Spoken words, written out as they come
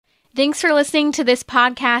Thanks for listening to this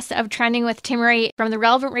podcast of Trending with Timmery from the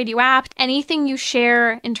Relevant Radio app. Anything you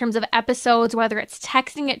share in terms of episodes, whether it's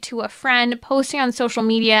texting it to a friend, posting on social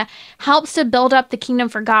media, helps to build up the kingdom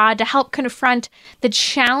for God, to help confront the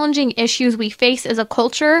challenging issues we face as a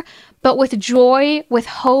culture, but with joy, with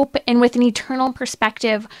hope, and with an eternal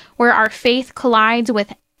perspective where our faith collides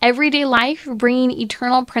with everyday life, bringing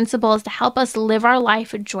eternal principles to help us live our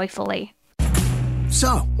life joyfully.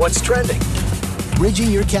 So, what's trending?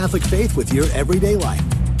 Bridging your Catholic faith with your everyday life.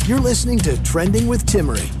 You're listening to Trending with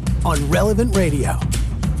Timmery on Relevant Radio.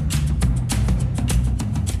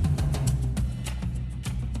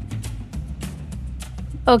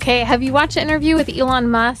 Okay, have you watched the interview with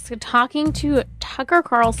Elon Musk talking to Tucker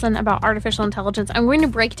Carlson about artificial intelligence? I'm going to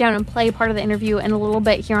break down and play part of the interview in a little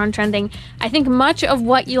bit here on Trending. I think much of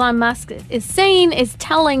what Elon Musk is saying is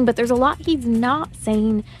telling, but there's a lot he's not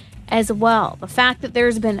saying as well. The fact that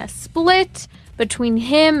there's been a split between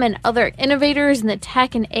him and other innovators in the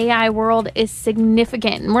tech and AI world is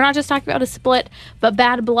significant. And we're not just talking about a split, but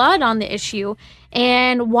bad blood on the issue.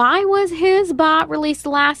 And why was his bot released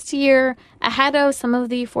last year ahead of some of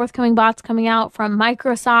the forthcoming bots coming out from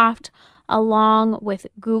Microsoft along with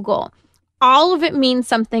Google? All of it means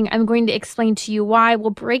something. I'm going to explain to you why. We'll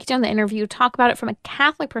break down the interview, talk about it from a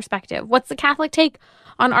Catholic perspective. What's the Catholic take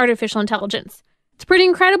on artificial intelligence? It's pretty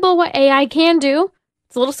incredible what AI can do.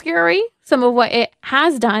 It's a little scary, some of what it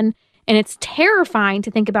has done, and it's terrifying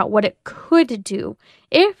to think about what it could do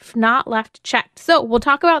if not left checked. So we'll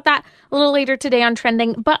talk about that a little later today on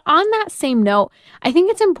Trending. But on that same note, I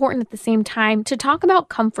think it's important at the same time to talk about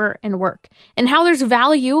comfort and work and how there's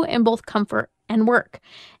value in both comfort and work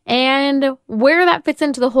and where that fits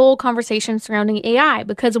into the whole conversation surrounding AI.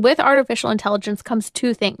 Because with artificial intelligence comes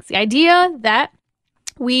two things. The idea that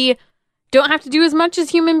we don't have to do as much as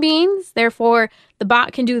human beings, therefore the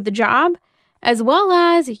bot can do the job, as well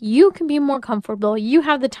as you can be more comfortable. You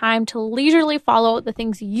have the time to leisurely follow the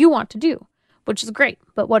things you want to do, which is great.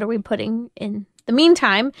 But what are we putting in the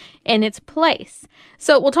meantime in its place?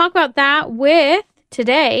 So we'll talk about that with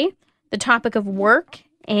today, the topic of work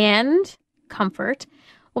and comfort.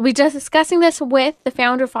 We'll be just discussing this with the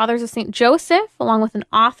founder Fathers of St. Joseph, along with an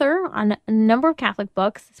author on a number of Catholic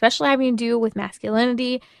books, especially having to do with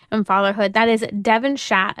masculinity and fatherhood. That is Devin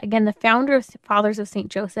Schatt, again, the founder of Fathers of St.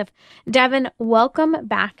 Joseph. Devin, welcome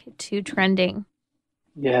back to Trending.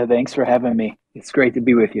 Yeah, thanks for having me. It's great to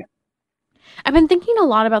be with you. I've been thinking a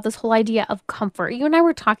lot about this whole idea of comfort. You and I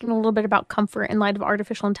were talking a little bit about comfort in light of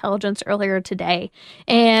artificial intelligence earlier today,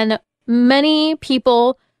 and many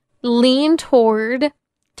people lean toward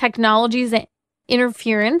technology's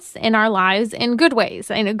interference in our lives in good ways.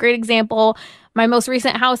 And a great example, my most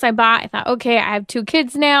recent house I bought, I thought, okay, I have 2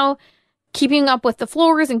 kids now, keeping up with the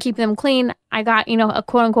floors and keeping them clean. I got, a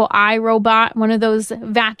quote unquote iRobot, one of those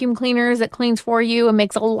vacuum cleaners that cleans for you and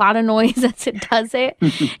makes a lot of noise as it does it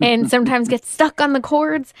and sometimes gets stuck on the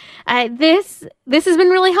cords. This has been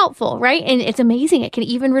really helpful, right? And it's amazing. It can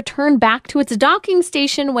even return back to its docking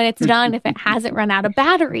station when it's done if it hasn't run out of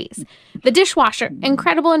batteries. The dishwasher,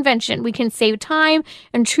 incredible invention. We can save time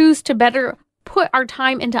and choose to better put our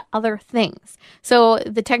time into other things. So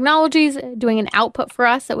the technology is doing an output for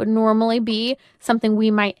us that would normally be something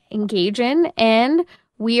we might engage in, and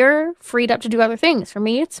we are freed up to do other things. For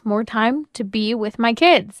me, it's more time to be with my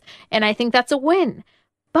kids, and I think that's a win.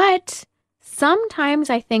 But sometimes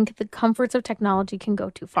I think the comforts of technology can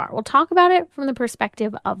go too far. We'll talk about it from the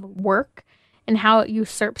perspective of work and how it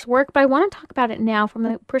usurps work, but I want to talk about it now from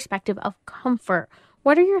the perspective of comfort.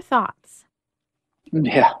 What are your thoughts?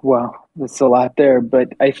 Yeah, well, that's a lot there,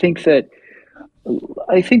 but I think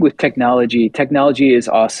with technology is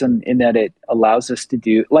awesome in that it allows us to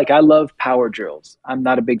do, I love power drills. I'm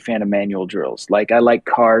not a big fan of manual drills. I like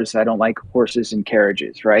cars. I don't like horses and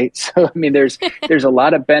carriages, right? So, there's a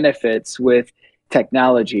lot of benefits with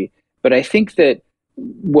technology, but I think that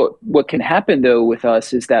what can happen though with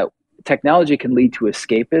us is that technology can lead to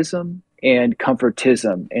escapism and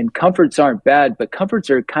comfortism. And comforts aren't bad, but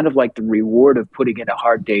comforts are kind of like the reward of putting in a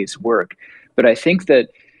hard day's work. But I think that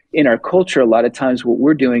in our culture, a lot of times what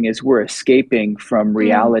we're doing is we're escaping from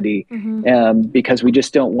reality because we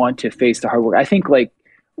just don't want to face the hard work. I think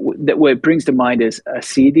that what it brings to mind is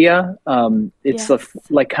acedia. It's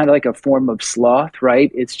kind of like a form of sloth,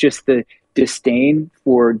 right? It's just the disdain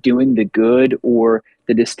for doing the good or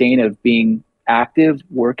the disdain of being active,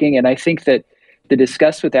 working. And I think that the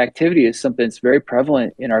disgust with activity is something that's very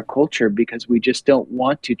prevalent in our culture because we just don't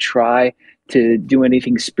want to try to do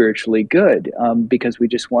anything spiritually good because we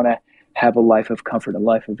just want to have a life of comfort, a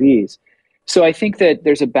life of ease. So I think that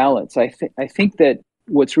there's a balance. I think that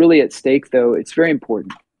what's really at stake, though, it's very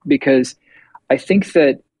important because I think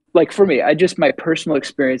that like for me, I just my personal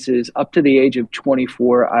experiences up to the age of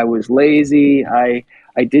 24, I was lazy. I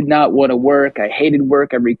did not want to work. I hated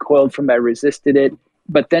work. I recoiled from it. I resisted it.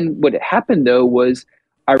 But then what happened though was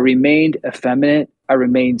I remained effeminate. I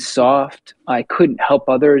remained soft. I couldn't help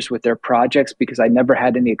others with their projects because I never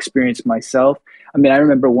had any experience myself. I mean, I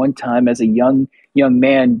remember one time as a young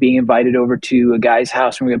man being invited over to a guy's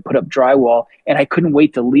house and we were going to put up drywall, and I couldn't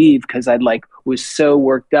wait to leave because I like was so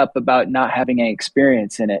worked up about not having any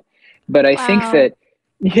experience in it. But I think Wow. that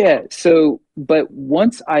yeah, so but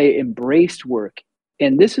once I embraced work,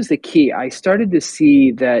 and this is the key, I started to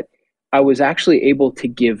see that I was actually able to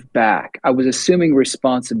give back. I was assuming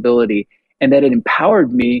responsibility, and that it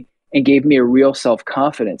empowered me and gave me a real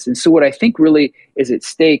self-confidence. And so what I think really is at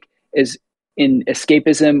stake is in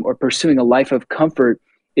escapism or pursuing a life of comfort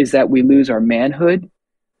is that we lose our manhood.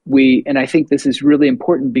 And I think this is really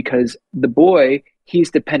important because the boy,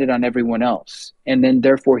 he's dependent on everyone else, and then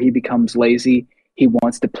therefore he becomes lazy. He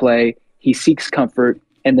wants to play, he seeks comfort,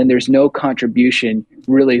 and then there's no contribution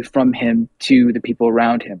really from him to the people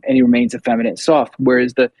around him, and he remains effeminate and soft.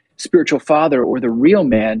 Whereas the spiritual father or the real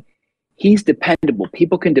man, he's dependable.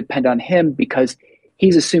 People can depend on him because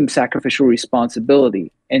he's assumed sacrificial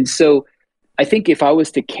responsibility. And so I think if I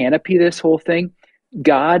was to canopy this whole thing,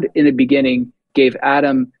 God in the beginning gave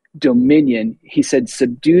Adam dominion. He said,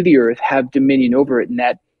 subdue the earth, have dominion over it. And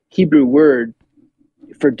that Hebrew word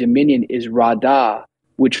for dominion is radah,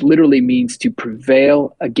 which literally means to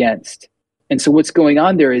prevail against. And so what's going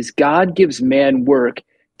on there is God gives man work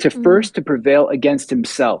to first to prevail against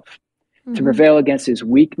himself, to prevail against his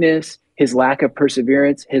weakness, his lack of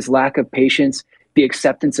perseverance, his lack of patience, the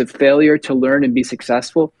acceptance of failure to learn and be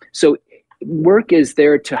successful. So work is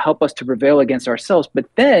there to help us to prevail against ourselves, but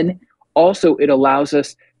then also it allows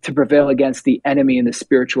us to prevail against the enemy in the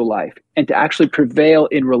spiritual life and to actually prevail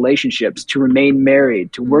in relationships, to remain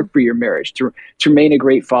married, to work for your marriage, to remain a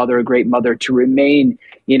great father, a great mother, to remain,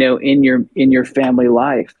 in your family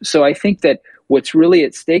life. So I think that what's really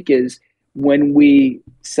at stake is when we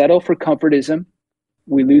settle for comfortism,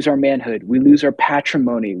 we lose our manhood, we lose our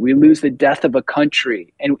patrimony, we lose the death of a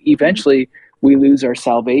country, and eventually we lose our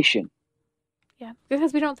salvation. Yeah,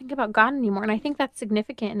 because we don't think about God anymore. And I think that's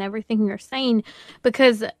significant in everything you're saying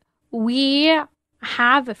because we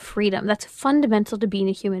have freedom. That's fundamental to being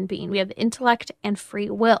a human being. We have intellect and free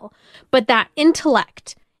will. But that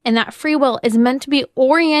intellect and that free will is meant to be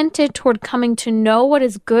oriented toward coming to know what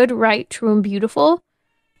is good, right, true, and beautiful,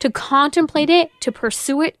 to contemplate it, to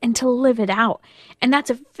pursue it, and to live it out. And that's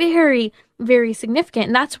very, very significant.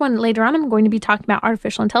 And that's when later on I'm going to be talking about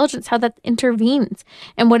artificial intelligence, how that intervenes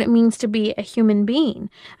and what it means to be a human being,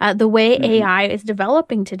 the way AI is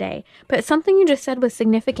developing today. But something you just said was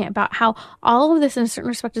significant about how all of this in a certain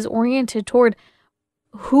respect is oriented toward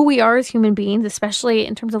who we are as human beings, especially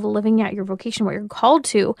in terms of living out your vocation, what you're called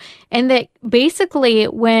to. And that basically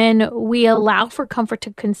when we allow for comfort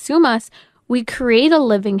to consume us, we create a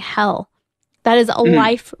living hell that is a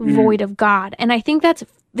life void of God. And I think that's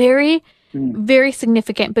very, very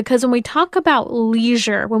significant because when we talk about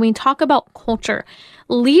leisure, when we talk about culture,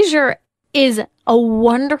 leisure is a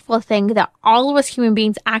wonderful thing that all of us human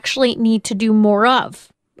beings actually need to do more of.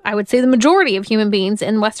 I would say the majority of human beings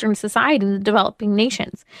in Western society, in the developing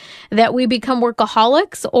nations, that we become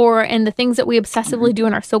workaholics and the things that we obsessively do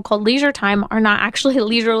in our so-called leisure time are not actually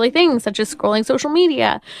leisurely things, such as scrolling social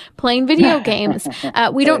media, playing video games.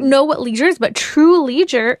 We don't know what leisure is, but true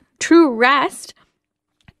leisure, true rest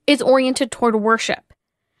is oriented toward worship.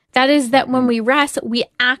 That is that when we rest, we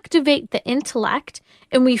activate the intellect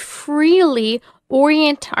and we freely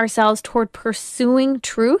orient ourselves toward pursuing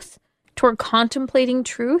truth, toward contemplating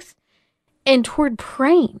truth, and toward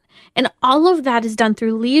praying. And all of that is done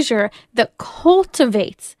through leisure that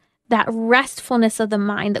cultivates that restfulness of the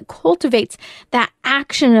mind, that cultivates that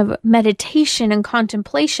action of meditation and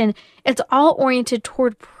contemplation. It's all oriented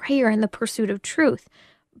toward prayer and the pursuit of truth.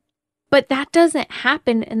 But that doesn't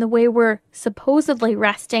happen in the way we're supposedly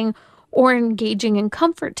resting or engaging in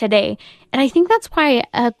comfort today. And I think that's why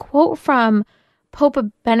a quote from Pope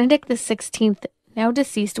Benedict XVI, now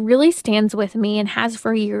deceased, really stands with me and has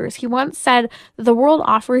for years. He once said, "The world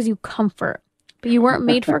offers you comfort, but you weren't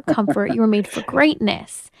made for comfort. You were made for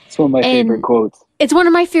greatness." It's one of my favorite quotes. It's one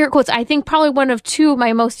of my favorite quotes. I think probably one of two of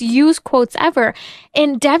my most used quotes ever.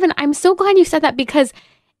 And Devin, I'm so glad you said that because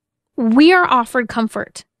we are offered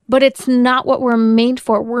comfort, but it's not what we're made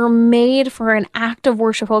for. We're made for an act of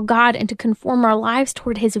worship of God and to conform our lives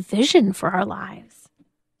toward his vision for our lives.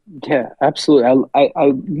 Yeah, absolutely. I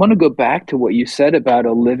want to go back to what you said about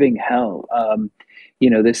a living hell.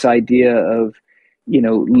 This idea of,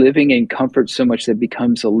 living in comfort so much that it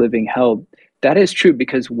becomes a living hell. That is true,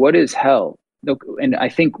 because what is hell? Look, and I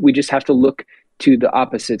think we just have to look to the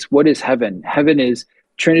opposites. What is heaven? Heaven is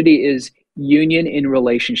Trinity is union in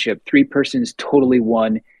relationship, three persons, totally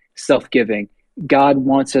one, self-giving. God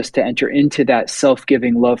wants us to enter into that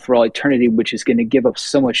self-giving love for all eternity, which is going to give us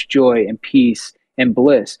so much joy and peace and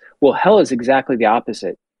bliss. Well, hell is exactly the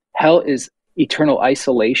opposite. Hell is eternal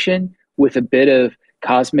isolation with a bit of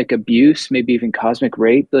cosmic abuse, maybe even cosmic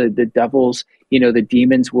rape. The devils, the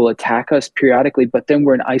demons will attack us periodically, but then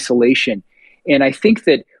we're in isolation. And I think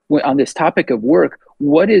that on this topic of work,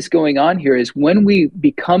 what is going on here is when we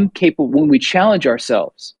become capable, when we challenge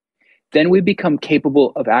ourselves, then we become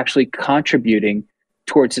capable of actually contributing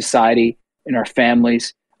towards society, in our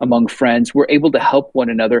families, among friends. We're able to help one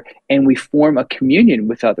another, and we form a communion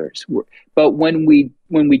with others. But when we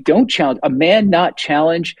don't challenge, a man not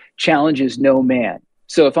challenged challenges no man.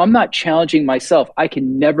 So if I'm not challenging myself, I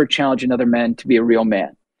can never challenge another man to be a real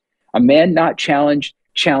man. A man not challenged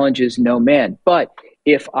challenges no man. But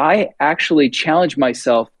if I actually challenge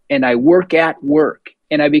myself and I work at work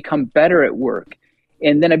and I become better at work,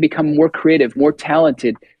 and then I become more creative, more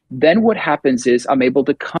talented, then what happens is I'm able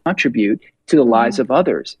to contribute to the lives of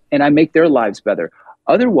others, and I make their lives better.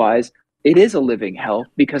 Otherwise, it is a living hell,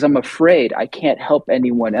 because I'm afraid I can't help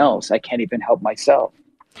anyone else. I can't even help myself.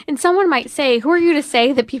 And someone might say, who are you to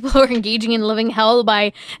say that people are engaging in living hell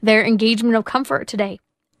by their engagement of comfort today?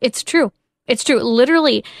 It's true. It's true.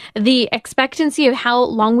 Literally, the expectancy of how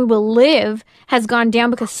long we will live has gone down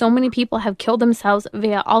because so many people have killed themselves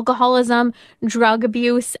via alcoholism, drug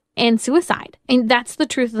abuse, and suicide. And that's the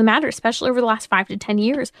truth of the matter, especially over the last 5 to 10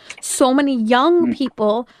 years. So many young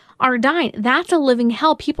people are dying. That's a living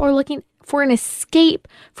hell. People are looking for an escape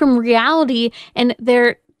from reality, and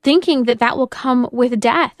they're thinking that that will come with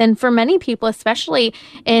death. And for many people, especially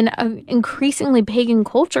in an increasingly pagan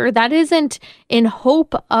culture, that isn't in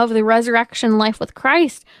hope of the resurrection life with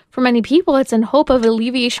Christ. For many people, it's in hope of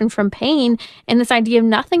alleviation from pain, and this idea of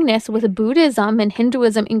nothingness, with Buddhism and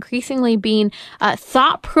Hinduism increasingly being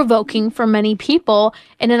thought-provoking for many people,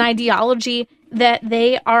 and an ideology that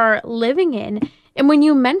they are living in. And when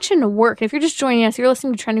you mention work, if you're just joining us, you're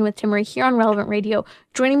listening to Trending with Timmerie here on Relevant Radio.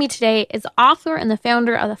 Joining me today is author and the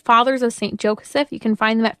founder of the Fathers of St. Joseph. You can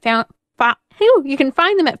find them at founder at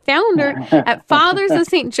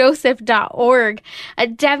fathersofstjoseph.org.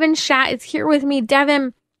 Devin Schatt is here with me.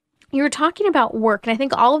 Devin, you were talking about work, and I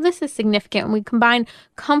think all of this is significant when we combine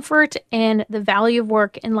comfort and the value of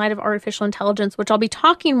work in light of artificial intelligence, which I'll be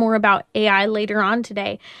talking more about AI later on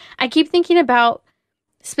today. I keep thinking about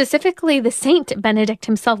specifically the Saint Benedict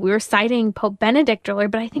himself. We were citing Pope Benedict earlier,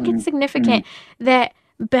 but I think it's significant that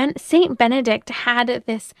Saint Benedict had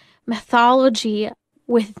this mythology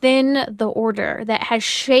within the order that has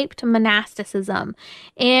shaped monasticism.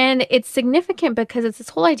 And it's significant because it's this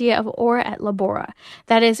whole idea of ora et labora,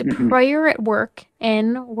 that is prayer at work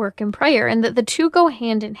and work and prayer, and that the two go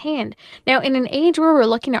hand in hand. Now, in an age where we're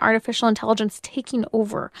looking at artificial intelligence taking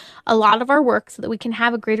over a lot of our work so that we can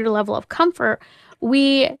have a greater level of comfort,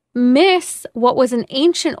 we miss what was an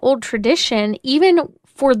ancient old tradition, even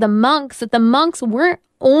for the monks, that the monks weren't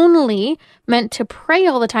only meant to pray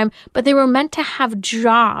all the time, but they were meant to have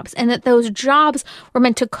jobs, and that those jobs were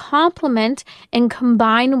meant to complement and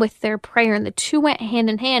combine with their prayer. And the two went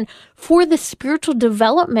hand in hand for the spiritual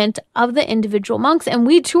development of the individual monks. And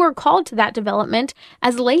we too are called to that development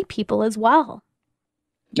as lay people as well.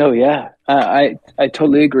 Oh, yeah. I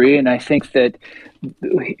totally agree. And I think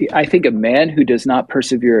a man who does not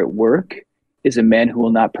persevere at work is a man who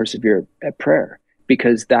will not persevere at prayer,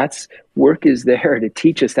 because work is there to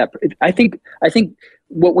teach us that. I think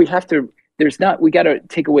what we have to, we got to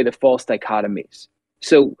take away the false dichotomies.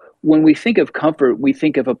 So when we think of comfort, we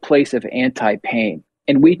think of a place of anti-pain,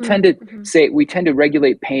 and we tend to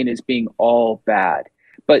regulate pain as being all bad.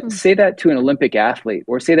 But say that to an Olympic athlete,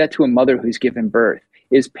 or say that to a mother who's given birth.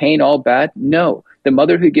 Is pain all bad? No. The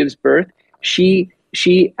mother who gives birth, she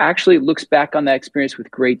actually looks back on that experience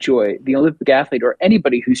with great joy. The Olympic athlete, or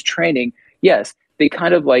anybody who's training, yes, they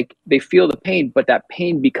kind of they feel the pain, but that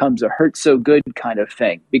pain becomes a hurt so good kind of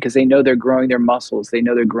thing, because they know they're growing their muscles. They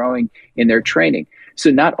know they're growing in their training.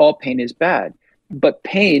 So not all pain is bad. But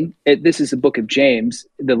pain, this is the book of James,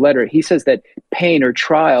 the letter, he says that pain or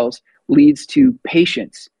trials leads to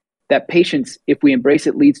patience. That patience, if we embrace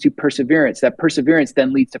it, leads to perseverance. That perseverance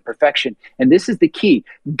then leads to perfection. And this is the key.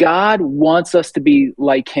 God wants us to be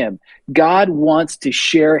like him. God wants to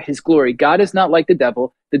share his glory. God is not like the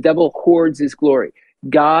devil. The devil hoards his glory.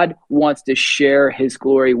 God wants to share his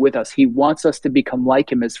glory with us. He wants us to become like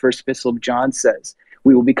him, as First Epistle of John says.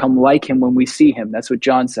 We will become like him when we see him. That's what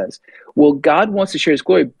John says. Well, God wants to share his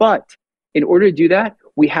glory, but in order to do that,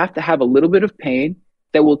 we have to have a little bit of pain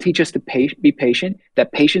that will teach us to be patient.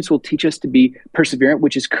 That patience will teach us to be perseverant,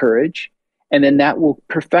 which is courage. And then that will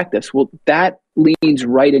perfect us. Well, that leans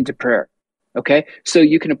right into prayer. Okay. So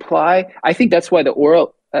you can apply, I think that's why the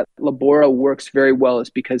oral labora works very well, is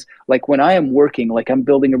because like when I am working, like I'm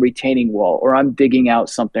building a retaining wall or I'm digging out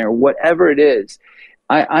something or whatever it is,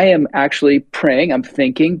 I am actually praying, I'm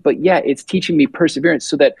thinking, but yeah, it's teaching me perseverance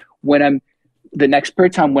so that when I'm the next prayer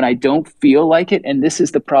time, when I don't feel like it, and this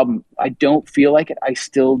is the problem, I don't feel like it, I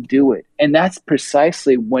still do it. And that's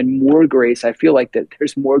precisely when more grace, I feel like that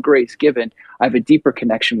there's more grace given. I have a deeper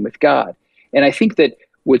connection with God. And I think that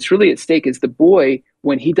what's really at stake is the boy,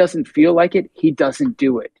 when he doesn't feel like it, he doesn't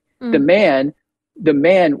do it. The man,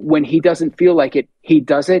 when he doesn't feel like it, he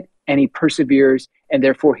does it and he perseveres, and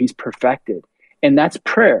therefore he's perfected. And that's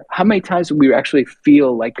prayer. How many times do we actually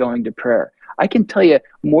feel like going to prayer? I can tell you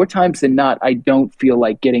more times than not, I don't feel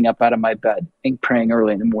like getting up out of my bed and praying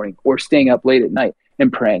early in the morning or staying up late at night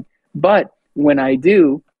and praying. But when I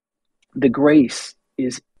do, the grace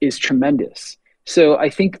is tremendous. So I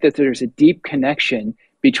think that there's a deep connection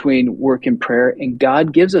between work and prayer, and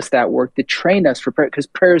God gives us that work to train us for prayer, because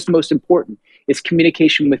prayer is the most important. It's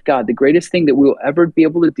communication with God. The greatest thing that we'll ever be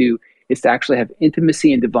able to do is to actually have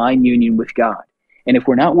intimacy and divine union with God. And if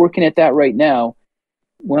we're not working at that right now,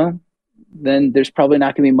 well, then there's probably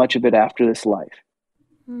not going to be much of it after this life.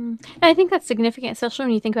 And I think that's significant, especially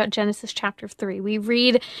when you think about Genesis chapter 3. We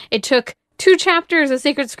read it took 2 chapters of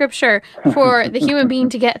sacred scripture for the human being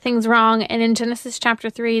to get things wrong. And in Genesis chapter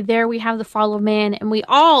 3, there we have the fall of man, and we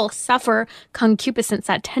all suffer concupiscence,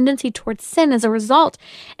 that tendency towards sin as a result.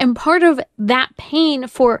 And part of that pain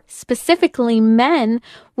for specifically men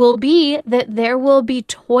will be that there will be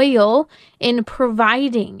toil in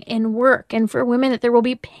providing, in work, and for women that there will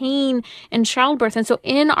be pain in childbirth. And so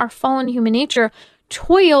in our fallen human nature,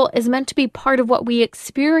 toil is meant to be part of what we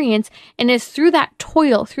experience, and is through that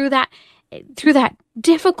toil, through that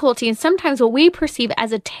difficulty, and sometimes what we perceive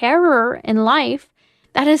as a terror in life,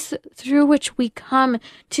 that is through which we come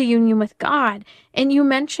to union with God. And you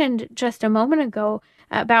mentioned just a moment ago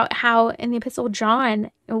about how in the Epistle of John,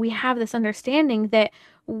 we have this understanding that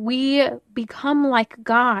we become like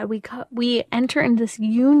God. We enter into this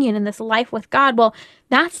union and this life with God. Well,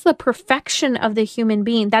 that's the perfection of the human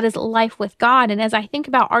being. That is life with God. And as I think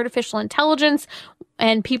about artificial intelligence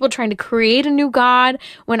and people trying to create a new God,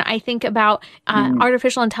 when I think about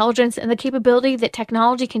artificial intelligence and the capability that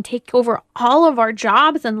technology can take over all of our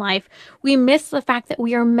jobs in life, we miss the fact that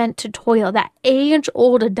we are meant to toil. That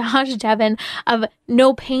age-old adage, Devin, of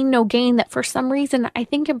no pain, no gain, that for some reason, I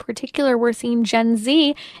think in particular, we're seeing Gen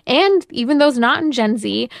Z, and even those not in Gen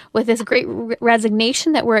Z, with this great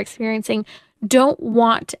resignation that we're experiencing, don't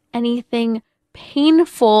want anything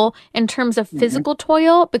painful in terms of physical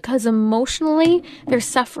toil, because emotionally they're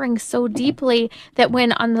suffering so deeply that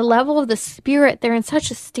when on the level of the spirit, they're in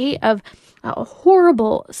such a state of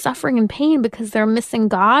horrible suffering and pain because they're missing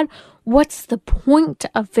God. What's the point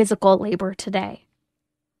of physical labor today?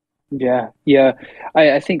 Yeah.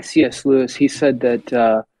 I think C.S. Lewis, he said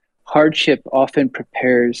that hardship often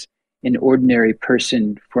prepares an ordinary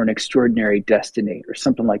person for an extraordinary destiny, or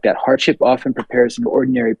something like that. Hardship often prepares an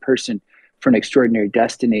ordinary person for an extraordinary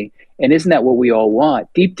destiny. And isn't that what we all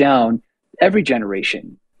want? Deep down, every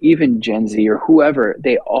generation, even Gen Z or whoever,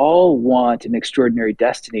 they all want an extraordinary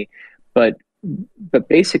destiny. But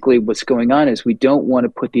basically what's going on is we don't want to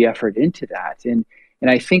put the effort into that. And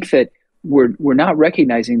I think that we're not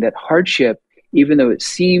recognizing that hardship, even though it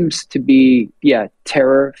seems to be,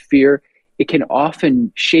 terror, fear, it can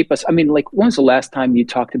often shape us. I mean, like, when was the last time you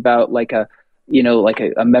talked about like a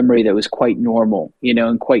memory that was quite normal,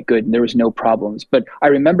 and quite good, and there was no problems? But I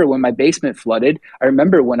remember when my basement flooded. I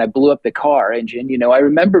remember when I blew up the car engine. I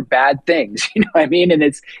remember bad things. You know what I mean?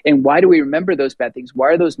 And why do we remember those bad things? Why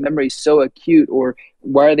are those memories so acute, or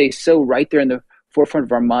why are they so right there in the forefront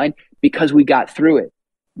of our mind? Because we got through it.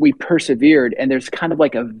 We persevered, and there's kind of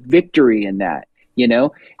like a victory in that.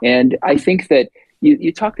 And I think that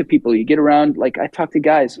you talk to people, you get around, like I talk to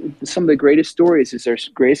guys, some of the greatest stories is their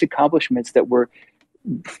greatest accomplishments that were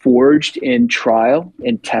forged in trial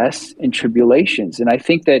and tests and tribulations. And I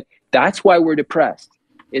think that that's why we're depressed,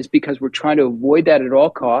 is because we're trying to avoid that at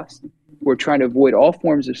all costs. We're trying to avoid all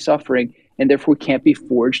forms of suffering, and therefore can't be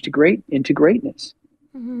forged into greatness.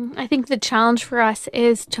 I think the challenge for us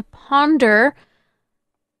is to ponder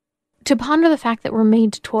the fact that we're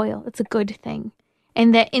made to toil. It's a good thing.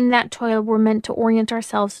 And that in that toil, we're meant to orient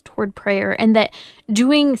ourselves toward prayer, and that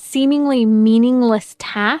doing seemingly meaningless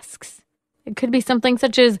tasks, it could be something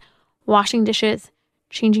such as washing dishes,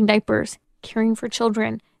 changing diapers, caring for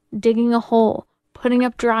children, digging a hole, putting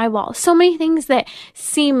up drywall. So many things that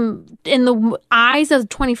seem, in the eyes of the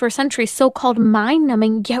 21st century, so-called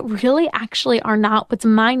mind-numbing, yet really actually are not. What's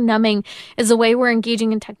mind-numbing is the way we're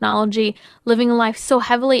engaging in technology, living a life so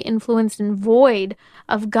heavily influenced and void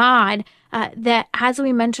of God, that, as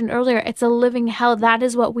we mentioned earlier, it's a living hell. That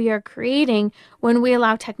is what we are creating when we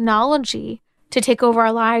allow technology to take over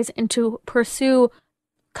our lives and to pursue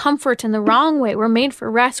comfort in the wrong way. We're made for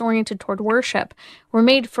rest, oriented toward worship. We're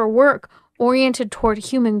made for work, oriented toward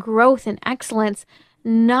human growth and excellence,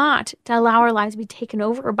 not to allow our lives to be taken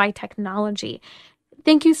over by technology.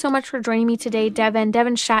 Thank you so much for joining me today, Devin.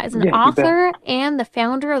 Devin Schatt is an author and the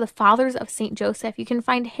founder of the Fathers of St. Joseph. You can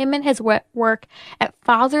find him and his work at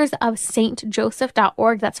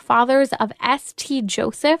fathersofstjoseph.org. That's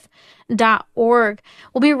fathersofstjoseph.org.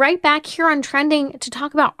 We'll be right back here on Trending to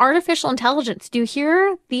talk about artificial intelligence. Do you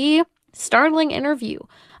hear the startling interview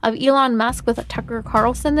of Elon Musk with Tucker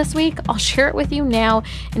Carlson this week? I'll share it with you now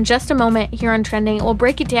in just a moment here on Trending. We'll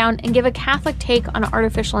break it down and give a Catholic take on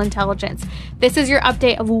artificial intelligence. This is your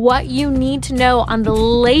update of what you need to know on the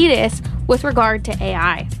latest with regard to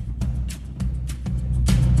AI.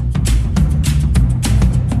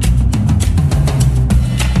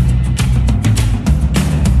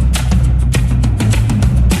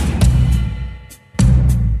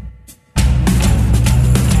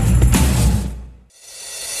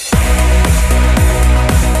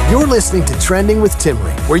 You're listening to Trending with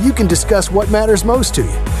Timmery, where you can discuss what matters most to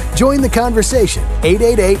you. Join the conversation,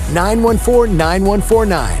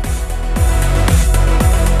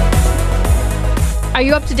 888-914-9149. Are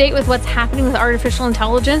you up to date with what's happening with artificial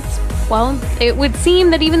intelligence? Well, it would seem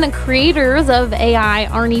that even the creators of AI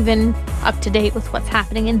aren't even up to date with what's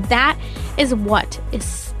happening, and that is what is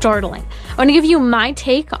startling. I want to give you my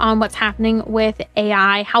take on what's happening with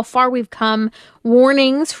AI, how far we've come,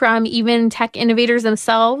 warnings from even tech innovators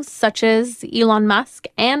themselves, such as Elon Musk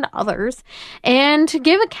and others, and to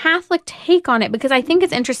give a Catholic take on it, because I think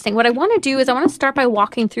it's interesting. What I want to do is I want to start by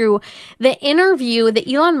walking through the interview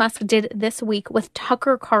that Elon Musk did this week with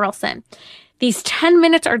Tucker Carlson. These 10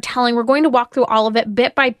 minutes are telling. We're going to walk through all of it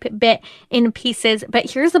bit by bit in pieces.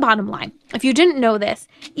 But here's the bottom line. If you didn't know this,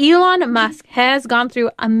 Elon Musk has gone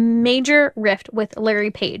through a major rift with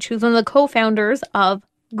Larry Page, who's one of the co-founders of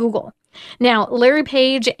Google. Now, Larry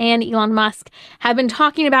Page and Elon Musk have been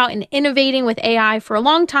talking about and innovating with AI for a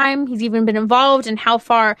long time. He's even been involved in how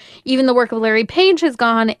far even the work of Larry Page has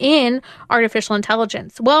gone in artificial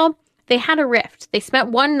intelligence. Well, they had a rift. They spent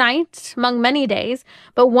one night, among many days,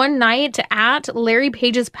 but one night at Larry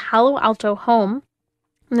Page's Palo Alto home,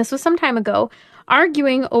 and this was some time ago,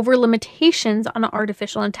 arguing over limitations on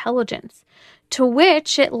artificial intelligence, to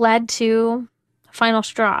which it led to a final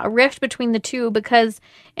straw, a rift between the two, because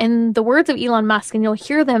in the words of Elon Musk, and you'll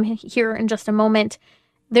hear them here in just a moment,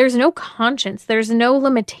 there's no conscience, there's no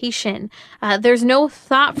limitation, there's no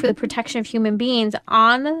thought for the protection of human beings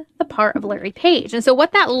on the part of Larry Page. And so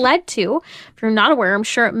what that led to, if you're not aware, I'm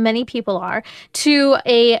sure many people are, to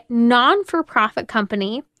a non-for-profit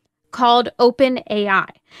company called OpenAI.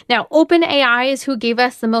 Now, OpenAI is who gave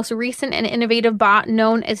us the most recent and innovative bot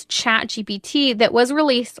known as ChatGPT that was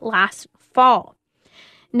released last fall.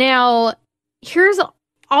 Now, here's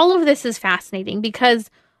all of this is fascinating because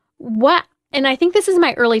and I think this is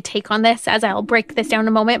my early take on this, as I'll break this down in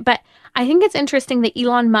a moment, but I think it's interesting that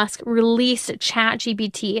Elon Musk released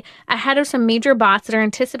ChatGPT ahead of some major bots that are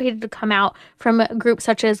anticipated to come out from groups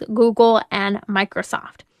such as Google and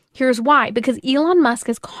Microsoft. Here's why. Because Elon Musk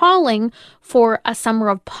is calling for a summer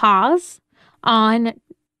of pause on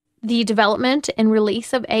the development and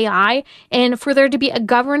release of AI, and for there to be a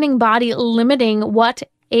governing body limiting what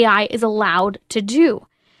AI is allowed to do.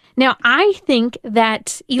 Now, I think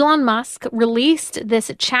that Elon Musk released this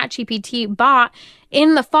ChatGPT bot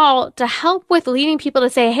in the fall to help with leading people to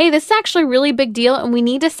say, hey, this is actually a really big deal and we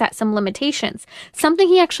need to set some limitations. Something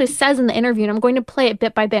he actually says in the interview, and I'm going to play it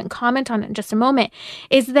bit by bit and comment on it in just a moment,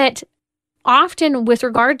 is that often with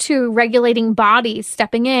regard to regulating bodies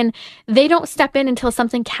stepping in, they don't step in until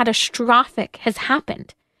something catastrophic has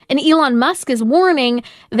happened. And Elon Musk is warning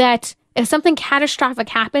that if something catastrophic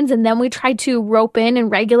happens and then we try to rope in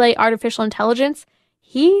and regulate artificial intelligence,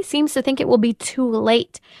 he seems to think it will be too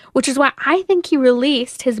late, which is why I think he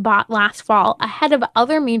released his bot last fall ahead of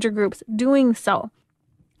other major groups doing so.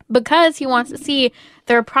 because he wants to see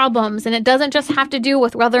their problems. And it doesn't just have to do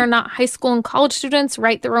with whether or not high school and college students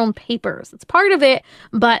write their own papers. It's part of it,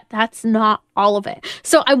 but that's not all of it.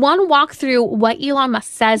 So I want to walk through what Elon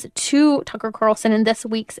Musk says to Tucker Carlson in this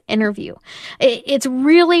week's interview. It's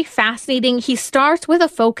really fascinating. He starts with a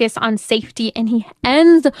focus on safety and he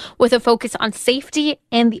ends with a focus on safety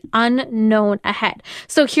and the unknown ahead.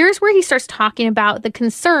 So here's where he starts talking about the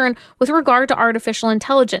concern with regard to artificial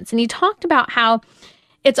intelligence. And he talked about how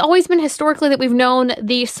it's always been historically that we've known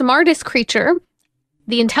the smartest creature,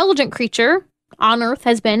 the intelligent creature on Earth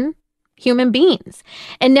has been human beings.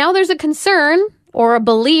 And now there's a concern or a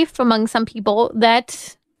belief among some people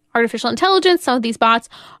that artificial intelligence, some of these bots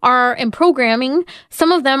are in programming.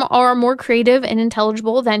 Some of them are more creative and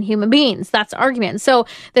intelligible than human beings. That's the argument. So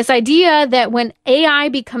this idea that when AI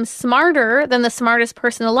becomes smarter than the smartest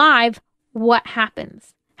person alive, what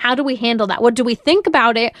happens? How do we handle that? What do we think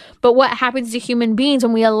about it? But what happens to human beings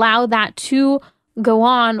when we allow that to go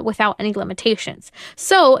on without any limitations?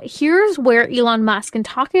 So here's where Elon Musk, in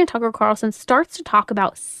talking to Tucker Carlson, starts to talk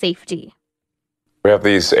about safety. We have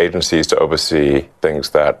these agencies to oversee things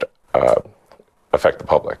that affect the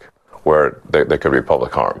public, where there could be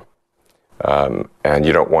public harm. And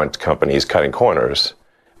you don't want companies cutting corners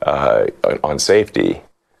on safety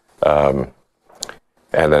and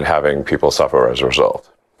then having people suffer as a result.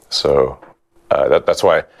 So that's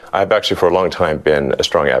why I've actually for a long time been a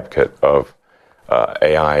strong advocate of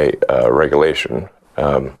AI regulation.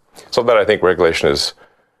 So that I think regulation is,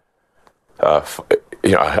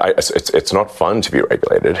 it's not fun to be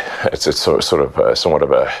regulated. It's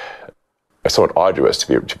somewhat arduous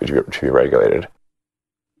to be regulated.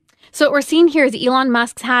 So what we're seeing here is Elon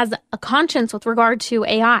Musk has a conscience with regard to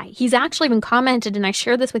AI. He's actually even commented, and I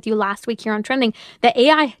shared this with you last week here on Trending, that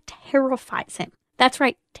AI terrifies him. That's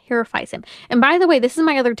right, terrifies him. And by the way, this is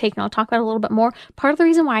my other take, and I'll talk about it a little bit more. Part of the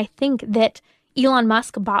reason why I think that Elon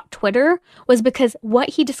Musk bought Twitter was because what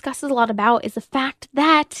he discusses a lot about is the fact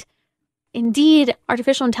that, indeed,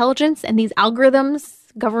 artificial intelligence and these algorithms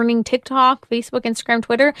governing TikTok, Facebook, Instagram,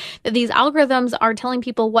 Twitter, that these algorithms are telling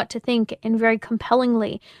people what to think and very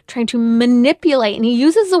compellingly trying to manipulate. And he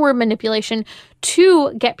uses the word manipulation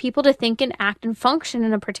to get people to think and act and function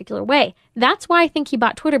in a particular way. That's why I think he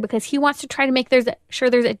bought Twitter, because he wants to try to make sure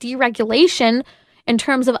there's a deregulation in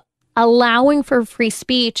terms of allowing for free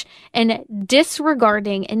speech and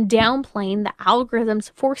disregarding and downplaying the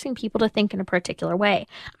algorithms, forcing people to think in a particular way.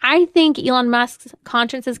 I think Elon Musk's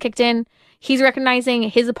conscience has kicked in. He's recognizing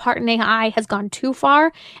his part in AI has gone too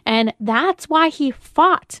far, and that's why he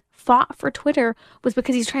fought for Twitter, was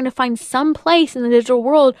because he's trying to find some place in the digital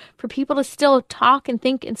world for people to still talk and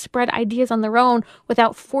think and spread ideas on their own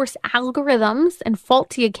without forced algorithms and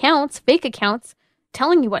faulty accounts, fake accounts,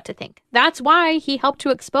 telling you what to think. That's why he helped to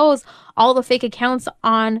expose all the fake accounts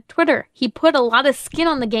on Twitter. He put a lot of skin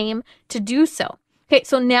on the game to do so. Okay,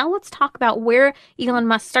 so now let's talk about where Elon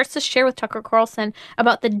Musk starts to share with Tucker Carlson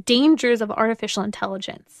about the dangers of artificial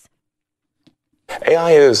intelligence.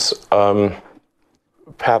 AI is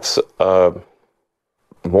perhaps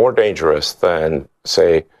more dangerous than,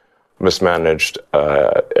 say, mismanaged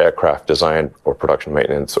aircraft design or production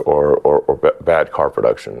maintenance or bad car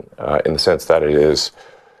production, in the sense that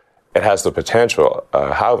it has the potential,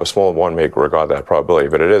 however small one may regard that probability,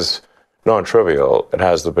 but it is non-trivial. It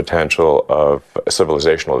has the potential of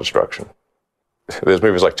civilizational destruction. There's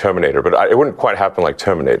movies like Terminator, but it wouldn't quite happen like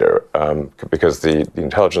Terminator because the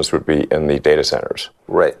intelligence would be in the data centers.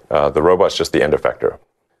 Right. The robot's just the end effector.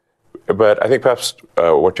 But I think perhaps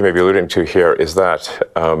what you may be alluding to here is that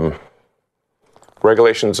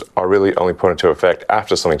regulations are really only put into effect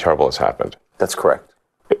after something terrible has happened. That's correct.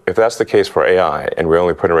 If that's the case for AI, and we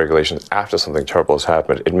only put in regulations after something terrible has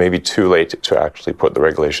happened, it may be too late to actually put the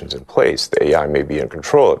regulations in place. The AI may be in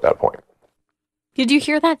control at that point. Did you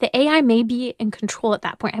hear that? The AI may be in control at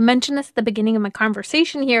that point. I mentioned this at the beginning of my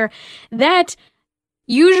conversation here, that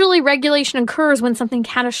usually regulation occurs when something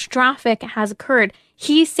catastrophic has occurred.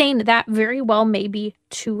 He's saying that very well may be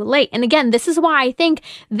too late. And again, this is why I think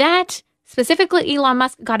that specifically Elon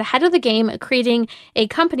Musk got ahead of the game, creating a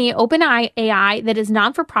company, AI, that is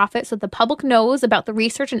non-for-profit, so the public knows about the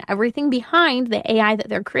research and everything behind the AI that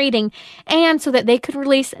they're creating, and so that they could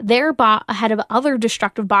release their bot ahead of other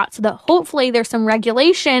destructive bots, so that hopefully there's some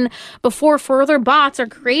regulation before further bots are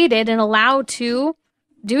created and allowed to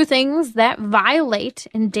do things that violate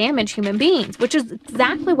and damage human beings, which is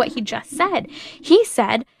exactly what he just said. He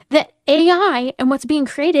said that AI and what's being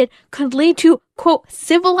created could lead to, quote,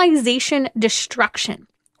 civilization destruction.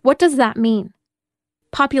 What does that mean?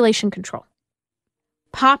 Population control.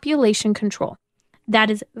 Population control. That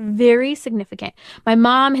is very significant. My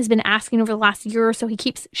mom has been asking over the last year or so,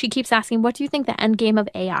 she keeps asking, what do you think the end game of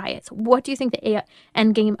AI is? What do you think the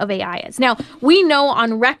end game of AI is? Now, we know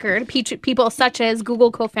on record, people such as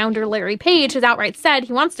Google co-founder Larry Page has outright said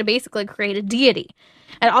he wants to basically create a deity.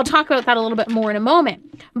 And I'll talk about that a little bit more in a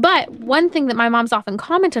moment. But one thing that my mom's often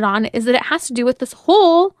commented on is that it has to do with this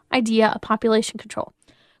whole idea of population control.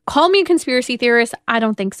 Call me a conspiracy theorist. I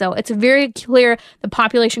don't think so. It's very clear the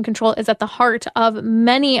population control is at the heart of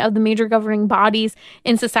many of the major governing bodies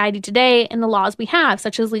in society today and the laws we have,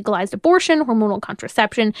 such as legalized abortion, hormonal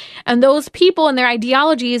contraception, and those people and their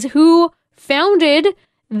ideologies who founded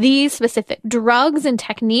these specific drugs and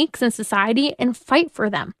techniques in society and fight for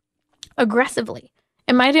them aggressively.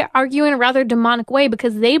 And might argue in a rather demonic way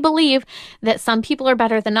because they believe that some people are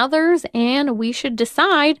better than others and we should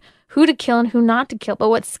decide who to kill and who not to kill. But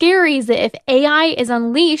what's scary is that if AI is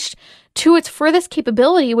unleashed to its furthest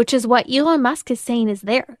capability, which is what Elon Musk is saying is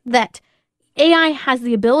there, that AI has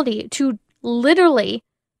the ability to literally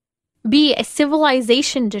be a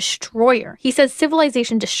civilization destroyer. He says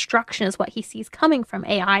civilization destruction is what he sees coming from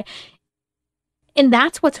AI. And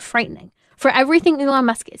that's what's frightening. For everything Elon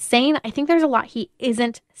Musk is saying, I think there's a lot he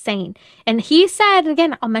isn't saying. And he said,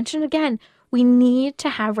 again, I'll mention it again, we need to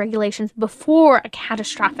have regulations before a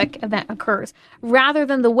catastrophic event occurs, rather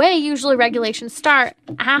than the way usually regulations start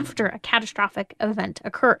after a catastrophic event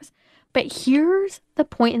occurs. But here's the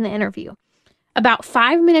point in the interview. About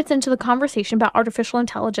 5 minutes into the conversation about artificial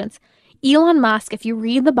intelligence, Elon Musk, if you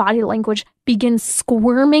read the body language, begins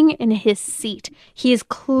squirming in his seat. He is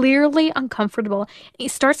clearly uncomfortable. He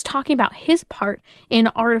starts talking about his part in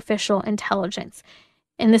artificial intelligence.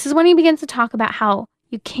 And this is when he begins to talk about how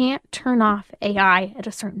you can't turn off AI at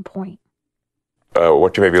a certain point.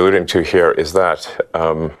 What you may be alluding to here is that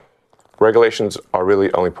regulations are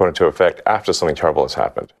really only put into effect after something terrible has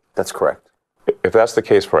happened. That's correct. If that's the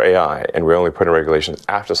case for AI, and we only put in regulations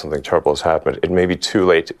after something terrible has happened, it may be too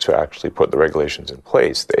late to actually put the regulations in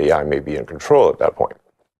place. The AI may be in control at that point.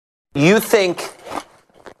 You think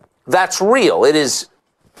that's real? It is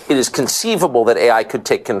conceivable that AI could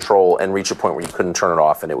take control and reach a point where you couldn't turn it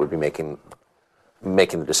off and it would be making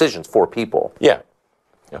the decisions for people. Yeah,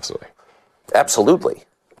 absolutely. Absolutely.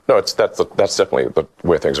 No, that's definitely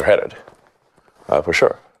where things are headed, for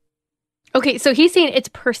sure. Okay, so he's saying it's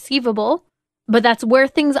perceivable, but that's where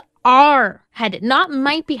things are headed, not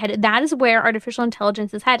might be headed. That is where artificial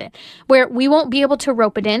intelligence is headed, where we won't be able to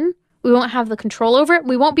rope it in. We won't have the control over it.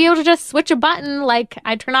 We won't be able to just switch a button like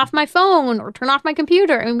I turn off my phone or turn off my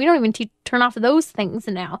computer. I mean, we don't even turn off those things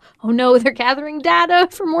now. Oh no, they're gathering data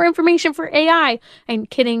for more information for AI. I'm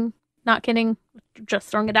kidding, not kidding. Just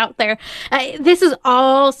throwing it out there. This is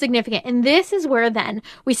all significant. And this is where then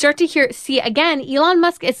we start to see again, Elon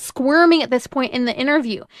Musk is squirming at this point in the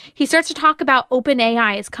interview. He starts to talk about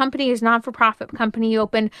OpenAI, his company, his non-for-profit company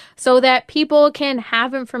open so that people can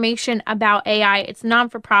have information about AI. It's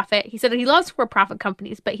non-for-profit. He said that he loves for-profit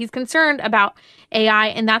companies, but he's concerned about AI.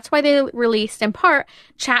 And that's why they released in part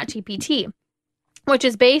ChatGPT, which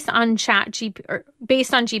is based on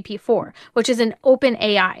GP4, which is an open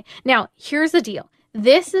AI. Now, here's the deal.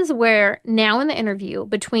 This is where now in the interview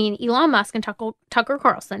between Elon Musk and Tucker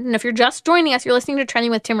Carlson, and if you're just joining us, you're listening to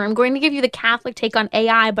Trending with Timmer, I'm going to give you the Catholic take on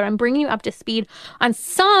AI, but I'm bringing you up to speed on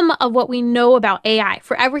some of what we know about AI.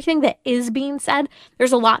 For everything that is being said,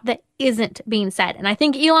 there's a lot that isn't being said. And I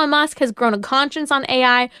think Elon Musk has grown a conscience on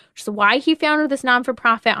AI, which is why he founded this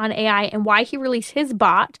non-for-profit on AI and why he released his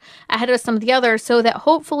bot ahead of some of the others so that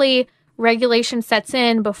hopefully regulation sets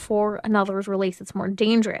in before another is released. It's more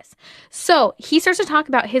dangerous. So he starts to talk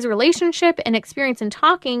about his relationship and experience in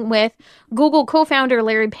talking with Google co-founder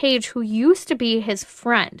Larry Page, who used to be his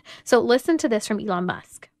friend. So listen to this from Elon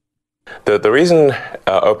Musk. The reason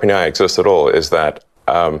OpenAI exists at all is that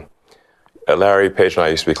Larry Page and I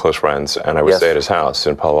used to be close friends, and I would stay at his house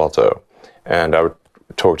in Palo Alto, and I would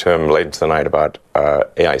talk to him late into the night about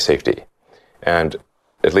AI safety. And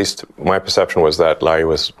at least my perception was that Larry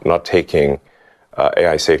was not taking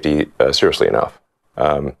AI safety seriously enough.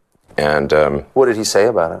 What did he say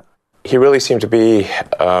about it? He really seemed to be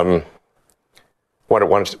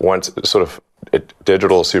one sort of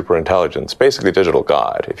digital superintelligence, basically digital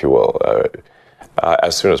God, if you will,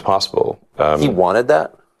 as soon as possible. He wanted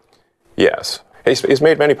that? Yes. He's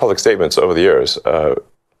made many public statements over the years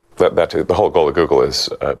that the whole goal of Google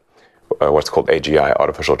is what's called AGI,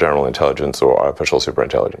 artificial general intelligence or artificial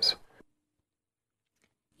superintelligence.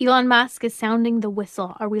 Elon Musk is sounding the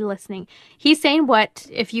whistle. Are we listening? He's saying what,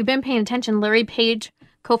 if you've been paying attention, Larry Page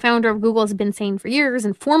co-founder of Google, has been saying for years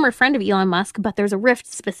and former friend of Elon Musk, but there's a rift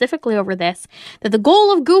specifically over this, that the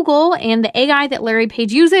goal of Google and the AI that Larry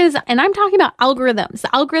Page uses, and I'm talking about algorithms, the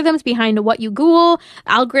algorithms behind what you Google,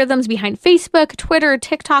 algorithms behind Facebook, Twitter,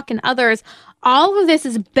 TikTok, and others, all of this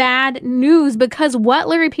is bad news because what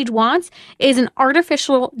Larry Page wants is an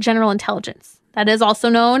artificial general intelligence. That is also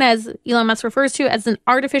known, as Elon Musk refers to, as an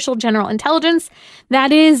artificial general intelligence.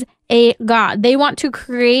 That is a god. They want to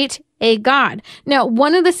create a god. Now,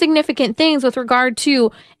 one of the significant things with regard to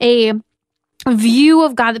a view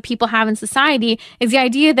of God that people have in society is the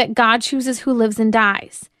idea that God chooses who lives and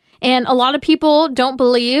dies. And a lot of people don't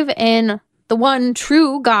believe in the one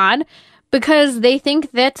true God because they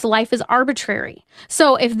think that life is arbitrary.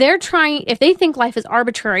 So if they think life is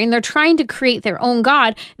arbitrary and they're trying to create their own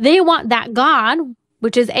God, they want that God,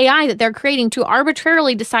 which is AI that they're creating, to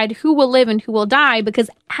arbitrarily decide who will live and who will die. Because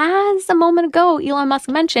as a moment ago, Elon Musk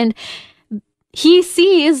mentioned, he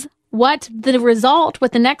sees what the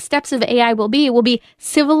next steps of AI will be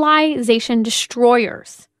civilization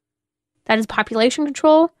destroyers. That is population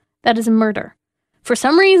control. That is murder. For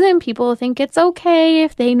some reason, people think it's okay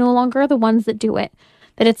if they no longer are the ones that do it,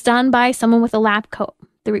 that it's done by someone with a lab coat,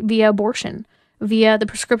 via abortion, via the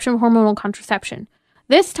prescription of hormonal contraception.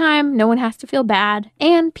 This time, no one has to feel bad,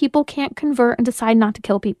 and people can't convert and decide not to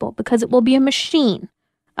kill people because it will be a machine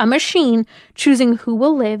choosing who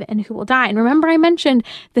will live and who will die. And remember, I mentioned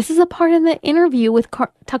this is a part of the interview with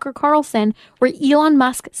Tucker Carlson where Elon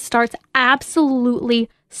Musk starts absolutely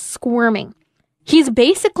squirming. He's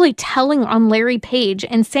basically telling on Larry Page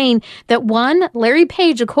and saying that Larry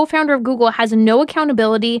Page, a co-founder of Google, has no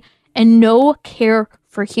accountability and no care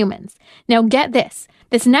for humans. Now get this.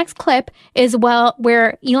 This next clip is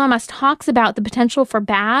where Elon Musk talks about the potential for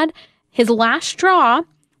bad, his last straw,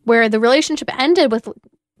 where the relationship ended with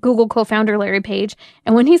Google co-founder Larry Page,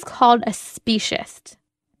 and when he's called a speciesist.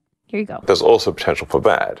 Here you go. There's also potential for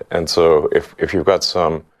bad. And so if you've got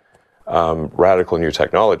some radical new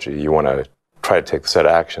technology, you want to try to take the set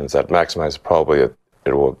of actions that maximize the probability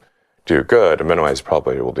it will do good and minimize the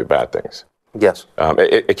probability it will do bad things. Yes.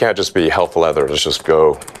 It can't just be hell for leather. Let's just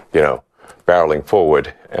go, barreling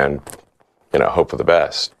forward and, hope for the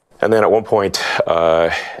best. And then at one point,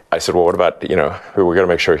 I said, well, what about, we're going to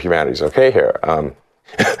make sure humanity's okay here. And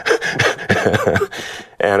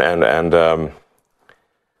then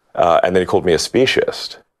he called me a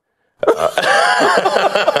speciesist.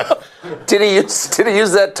 Did he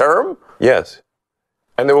use that term? Yes.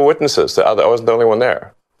 And there were witnesses. I wasn't the only one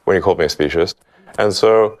there when he called me a speciesist. And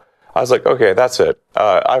so I was like, okay, that's it.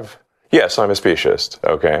 Yes, I'm a speciesist.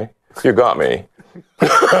 Okay. You got me.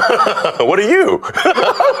 What are you?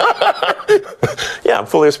 Yeah, I'm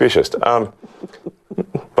fully a speciesist.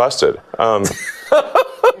 Busted.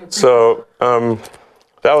 So that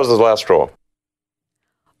was the last straw.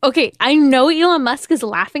 Okay, I know Elon Musk is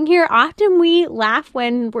laughing here. Often we laugh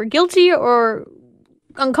when we're guilty or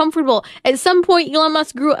uncomfortable. At some point, Elon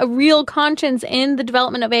Musk grew a real conscience in the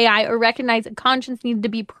development of AI or recognized that conscience needed to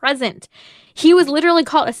be present. He was literally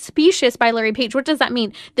called a speciesist by Larry Page. What does that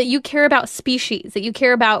mean? That you care about species, that you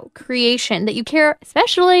care about creation, that you care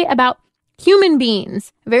especially about human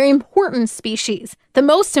beings, a very important species, the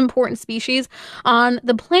most important species on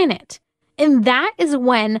the planet. And that is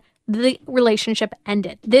when the relationship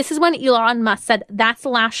ended. This is when Elon Musk said that's the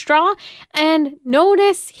last straw. And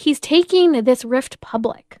notice he's taking this rift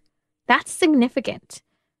public. That's significant.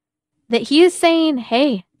 That he is saying,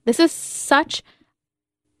 hey, this is such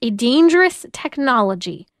a dangerous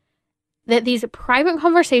technology that these private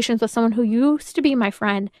conversations with someone who used to be my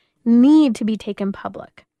friend need to be taken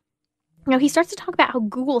public. Now, he starts to talk about how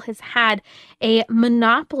Google has had a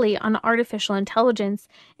monopoly on artificial intelligence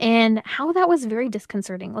and how that was very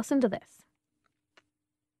disconcerting. Listen to this.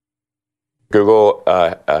 Google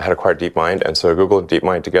had acquired DeepMind, and so Google and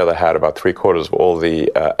DeepMind together had about 3/4 of all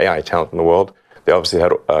the AI talent in the world. They obviously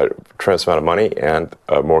had a tremendous amount of money and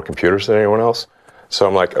more computers than anyone else. So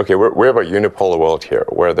I'm like, okay, we have a unipolar world here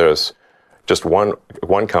where there's just one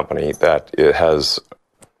company that has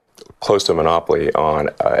close to a monopoly on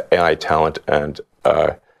AI talent and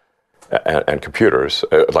computers,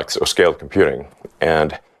 like scaled computing.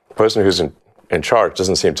 And the person who's in charge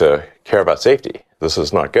doesn't seem to care about safety. This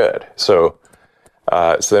is not good. So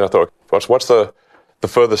then I thought, what's the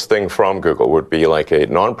furthest thing from Google would be like a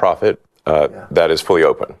nonprofit that is fully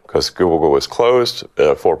open, because Google was closed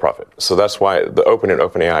for profit. So that's why the open in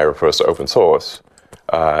OpenAI refers to open source,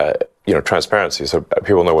 transparency, so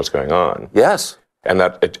people know what's going on. Yes. And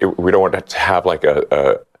that we don't want to have like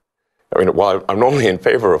while I'm normally in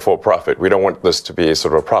favor of for-profit, we don't want this to be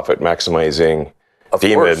sort of a profit-maximizing,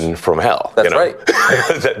 demon from hell. That's right.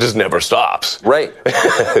 That just never stops. Right.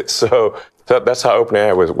 So that's how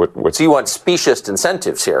OpenAI was. So you want specious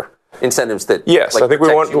incentives here, incentives that Yes, I think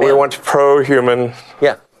we want pro-human.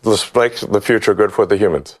 Yeah. Like the future good for the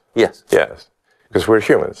humans. Yes. Yes, because we're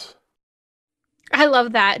humans. I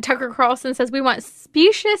love that. Tucker Carlson says we want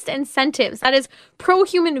specious incentives. That is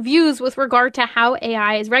pro-human views with regard to how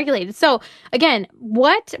AI is regulated. So again,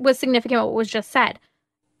 what was significant, what was just said?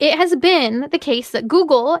 It has been the case that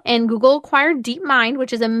Google acquired DeepMind,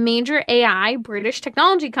 which is a major AI British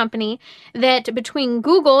technology company, that between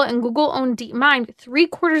Google and Google-owned DeepMind,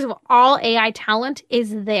 3/4 of all AI talent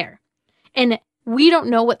is there. And we don't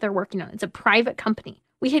know what they're working on. It's a private company.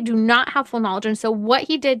 We do not have full knowledge. And so what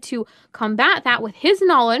he did to combat that with his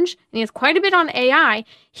knowledge, and he has quite a bit on AI,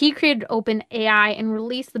 he created OpenAI and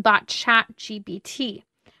released the bot ChatGPT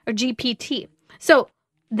or GPT. So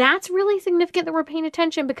that's really significant that we're paying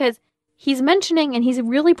attention, because he's mentioning and he's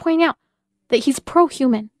really pointing out that he's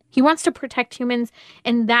pro-human. He wants to protect humans.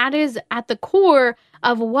 And that is at the core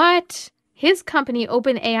of what his company,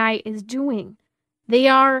 OpenAI, is doing. They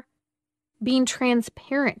are being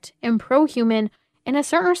transparent and pro-human in a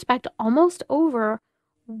certain respect, almost over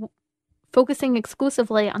focusing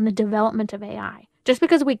exclusively on the development of AI. Just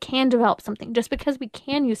because we can develop something, just because we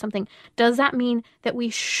can use something, does that mean that we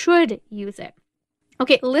should use it?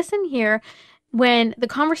 Okay, listen here when the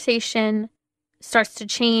conversation starts to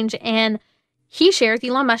change and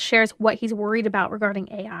Elon Musk shares what he's worried about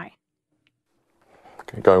regarding AI.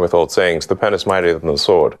 Going with old sayings, the pen is mightier than the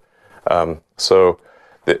sword.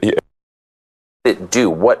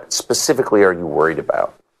 What specifically are you worried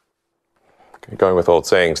about? Going with old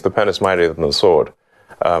sayings, the pen is mightier than the sword.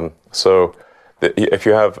 If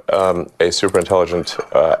you have a super intelligent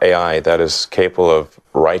AI that is capable of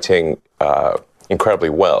writing incredibly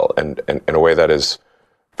well and in a way that is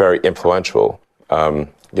very influential,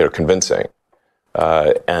 convincing,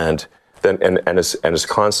 and is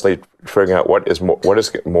constantly figuring out what is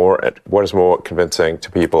more convincing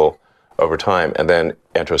to people over time, and then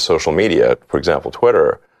enters social media, for example,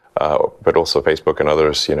 Twitter, but also Facebook and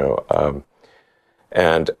others,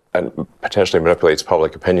 and potentially manipulates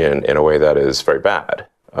public opinion in a way that is very bad.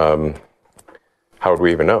 How would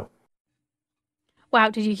we even know? Wow,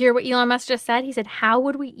 did you hear what Elon Musk just said? He said, how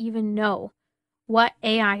would we even know what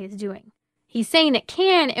AI is doing? He's saying it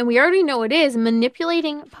can, and we already know it is,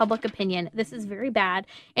 manipulating public opinion. This is very bad,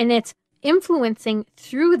 and it's influencing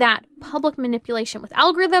through that public manipulation with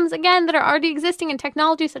algorithms, again, that are already existing in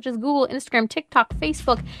technology such as Google, Instagram, TikTok,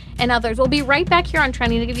 Facebook, and others. We'll be right back here on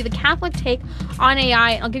Trending to give you the Catholic take on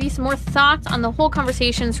AI. I'll give you some more thoughts on the whole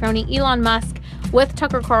conversation surrounding Elon Musk with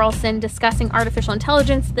Tucker Carlson discussing artificial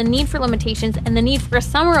intelligence, the need for limitations, and the need for a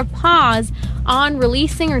summer of pause on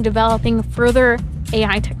releasing or developing further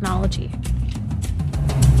AI technology.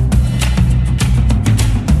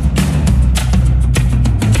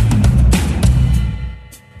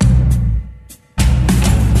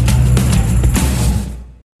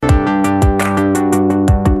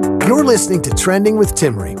 You're listening to Trending with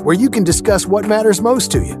Timmery, where you can discuss what matters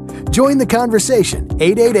most to you. Join the conversation,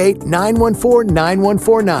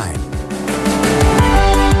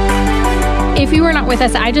 888-914-9149. If you were not with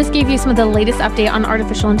us, I just gave you some of the latest update on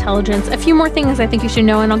artificial intelligence. A few more things I think you should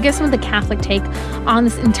know, and I'll give some of the Catholic take on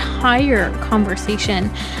this entire conversation.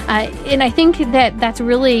 And I think that that's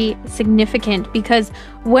really significant, because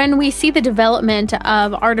when we see the development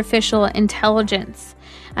of artificial intelligence,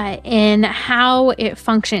 in how it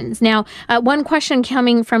functions. Now, one question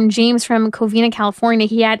coming from James from Covina, California,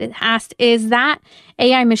 he had asked, is that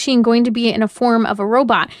AI machine going to be in a form of a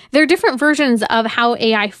robot? There are different versions of how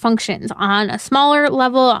AI functions on a smaller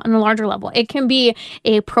level, on a larger level. It can be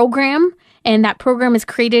a program, and that program is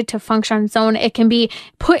created to function on its own. It can be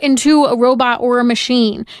put into a robot or a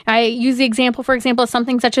machine. I use the example, for example, of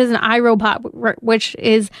something such as an iRobot, which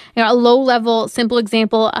is a low-level, simple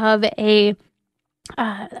example of a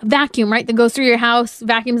vacuum, right? That goes through your house,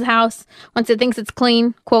 vacuums the house. Once it thinks it's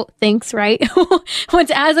clean, quote, thinks, right? Once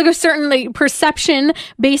it has a certain perception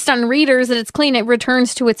based on readers that it's clean, it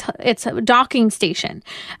returns to its docking station.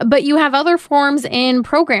 But you have other forms in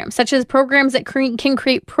programs, such as programs that can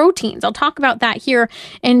create proteins. I'll talk about that here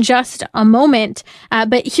in just a moment.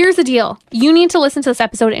 But here's the deal. You need to listen to this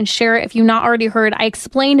episode and share it if you've not already heard. I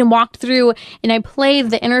explained and walked through, and I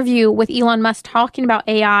played the interview with Elon Musk talking about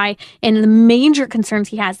AI and the major concerns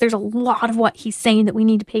he has. There's a lot of what he's saying that we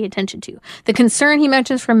need to pay attention to. The concern he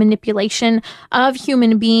mentions for manipulation of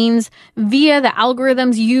human beings via the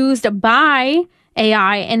algorithms used by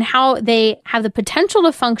AI and how they have the potential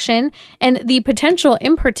to function, and the potential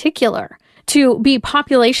in particular to be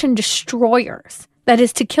population destroyers. That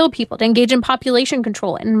is to kill people, to engage in population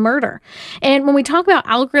control and murder. And when we talk about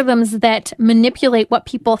algorithms that manipulate what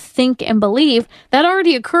people think and believe, that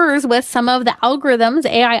already occurs with some of the algorithms,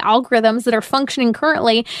 AI algorithms that are functioning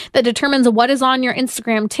currently that determines what is on your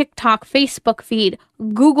Instagram, TikTok, Facebook feed,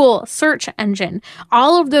 Google search engine.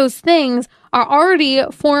 All of those things are already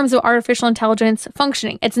forms of artificial intelligence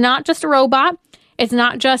functioning. It's not just a robot. It's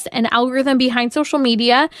not just an algorithm behind social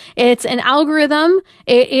media. It's an algorithm.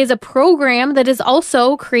 It is a program that is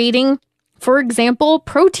also creating, for example,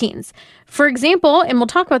 proteins. For example, and we'll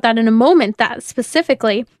talk about that in a moment, that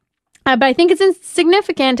specifically, but I think it's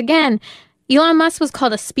significant. Again, Elon Musk was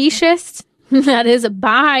called a speciesist. That is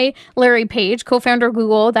by Larry Page, co-founder of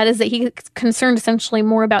Google. That is that he's concerned essentially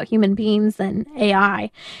more about human beings than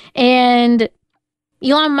AI. And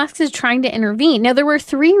Elon Musk is trying to intervene. Now, there were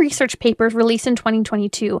 3 research papers released in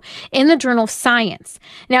 2022 in the Journal of Science.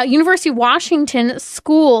 Now, University of Washington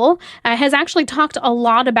School has actually talked a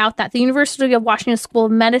lot about that, the University of Washington School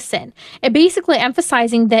of Medicine. It basically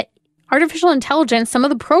emphasizing that artificial intelligence, some of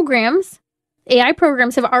the programs, AI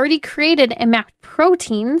programs, have already created and mapped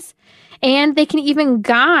proteins, and they can even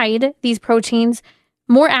guide these proteins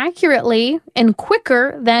more accurately and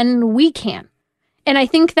quicker than we can. And I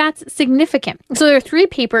think that's significant. So there are 3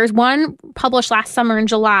 papers, one published last summer in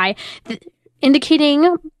July,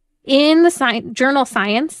 indicating in the journal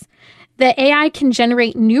Science that AI can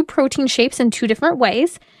generate new protein shapes in 2 different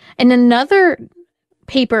ways. And another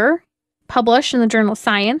paper published in the journal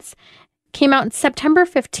Science came out on September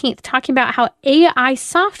 15th, talking about how AI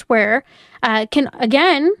software can,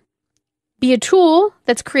 again, be a tool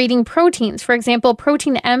that's creating proteins. For example,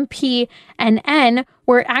 protein M, P, and N,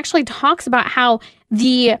 where it actually talks about how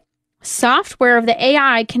the software of the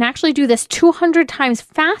AI can actually do this 200 times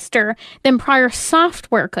faster than prior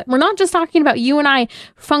software could. We're not just talking about you and I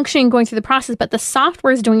functioning, going through the process, but the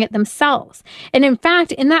software is doing it themselves. And in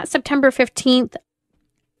fact, in that September 15th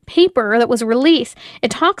paper that was released,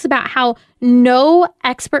 it talks about how no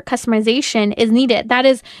expert customization is needed. That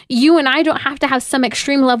is, you and I don't have to have some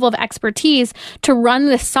extreme level of expertise to run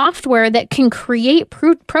the software that can create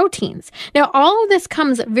proteins. Now, all of this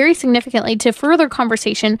comes very significantly to further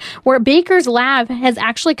conversation where Baker's lab has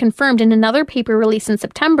actually confirmed in another paper released in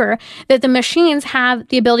September that the machines have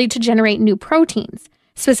the ability to generate new proteins,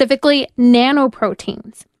 specifically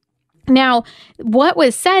nanoproteins. Now, what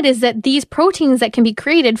was said is that these proteins that can be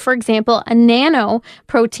created, for example, a nano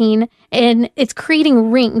protein, and it's creating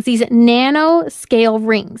rings, these nanoscale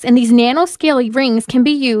rings. And these nanoscale rings can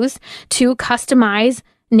be used to customize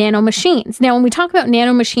nanomachines. Now, when we talk about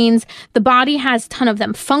nanomachines, the body has a ton of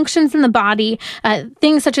them. Functions in the body,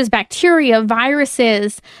 things such as bacteria,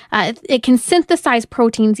 viruses, it can synthesize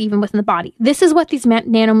proteins even within the body. This is what these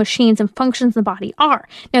nanomachines and functions in the body are.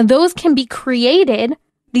 Now, those can be created,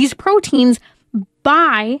 these proteins,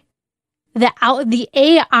 by the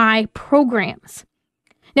AI programs.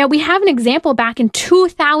 Now, we have an example back in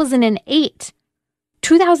 2008.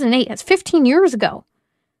 2008, that's 15 years ago,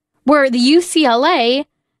 where the UCLA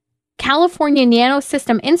California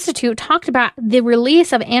Nanosystem Institute talked about the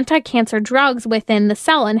release of anti-cancer drugs within the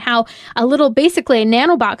cell and how basically a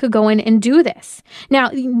nanobot could go in and do this.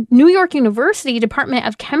 Now, New York University Department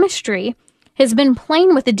of Chemistry has been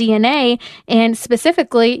playing with the DNA and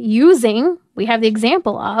specifically using, we have the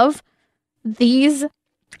example of these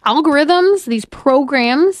algorithms, these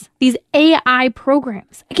programs, these AI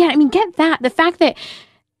programs. Again, I mean, get that. The fact that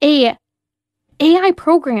a AI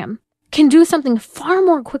program can do something far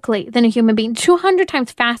more quickly than a human being, 200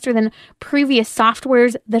 times faster than previous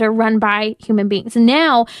softwares that are run by human beings.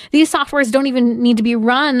 Now, these softwares don't even need to be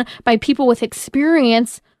run by people with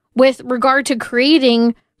experience with regard to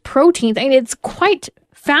creating proteins. I mean, it's quite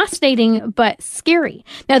fascinating, but scary.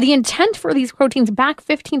 Now, the intent for these proteins back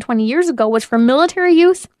 15, 20 years ago was for military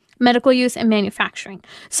use, medical use, and manufacturing.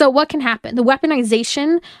 So what can happen? The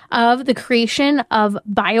weaponization of the creation of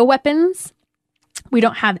bioweapons. We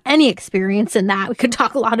don't have any experience in that. We could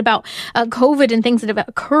talk a lot about COVID and things that have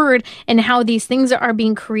occurred and how these things are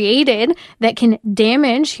being created that can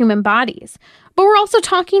damage human bodies. But we're also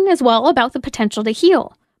talking as well about the potential to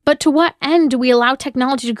heal. But to what end do we allow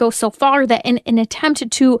technology to go so far that in an attempt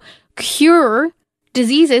to cure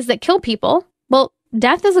diseases that kill people, well,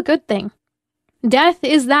 death is a good thing. Death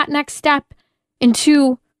is that next step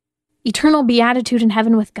into eternal beatitude in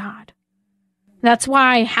heaven with God. That's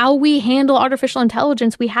why how we handle artificial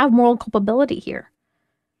intelligence, we have moral culpability here.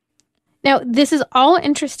 Now, this is all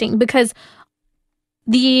interesting because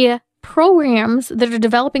the programs that are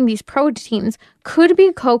developing these proteins could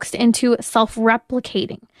be coaxed into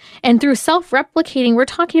self-replicating. And through self-replicating, we're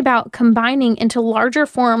talking about combining into larger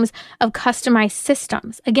forms of customized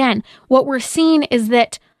systems. Again, what we're seeing is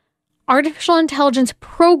that artificial intelligence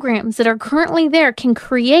programs that are currently there can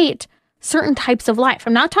create certain types of life.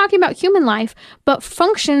 I'm not talking about human life, but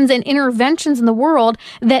functions and interventions in the world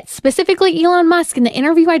that specifically Elon Musk, in the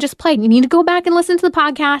interview I just played, you need to go back and listen to the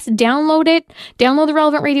podcast, download it, download the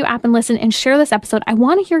Relevant Radio app and listen, and share this episode. I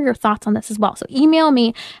want to hear your thoughts on this as well. So email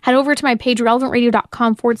me, head over to my page,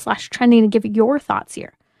 relevantradio.com/trending, to give your thoughts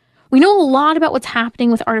here. We know a lot about what's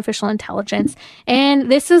happening with artificial intelligence,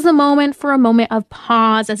 and this is a moment of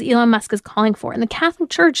pause, as Elon Musk is calling for. And the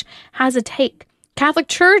Catholic Church has a take. Catholic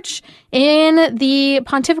Church in the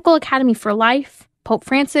Pontifical Academy for Life, Pope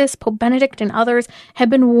Francis, Pope Benedict, and others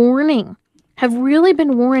have really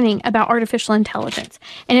been warning about artificial intelligence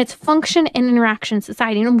and its function and interaction in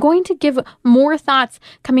society. And I'm going to give more thoughts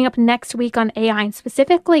coming up next week on AI, and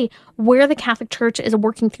specifically where the Catholic Church is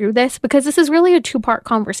working through this, because this is really a two-part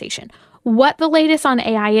conversation. What the latest on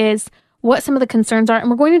AI is, what some of the concerns are, and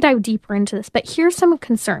we're going to dive deeper into this. But here's some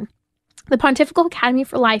concern. The Pontifical Academy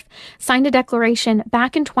for Life signed a declaration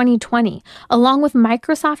back in 2020, along with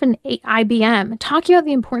Microsoft and IBM, talking about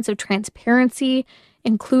the importance of transparency,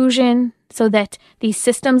 inclusion, so that these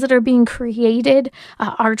systems that are being created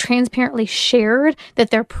are transparently shared,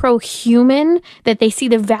 that they're pro-human, that they see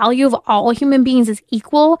the value of all human beings as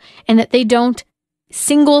equal, and that they don't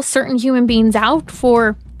single certain human beings out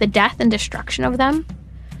for the death and destruction of them.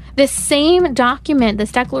 This same document,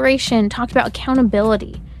 this declaration, talked about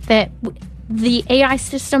accountability, that the AI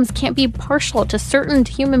systems can't be partial to certain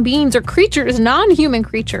human beings or creatures, non-human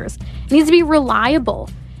creatures. It needs to be reliable,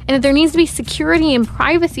 and that there needs to be security and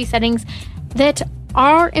privacy settings that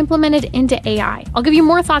are implemented into AI. I'll give you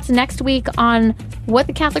more thoughts next week on what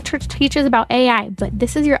the Catholic Church teaches about AI, but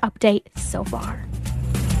this is your update so far.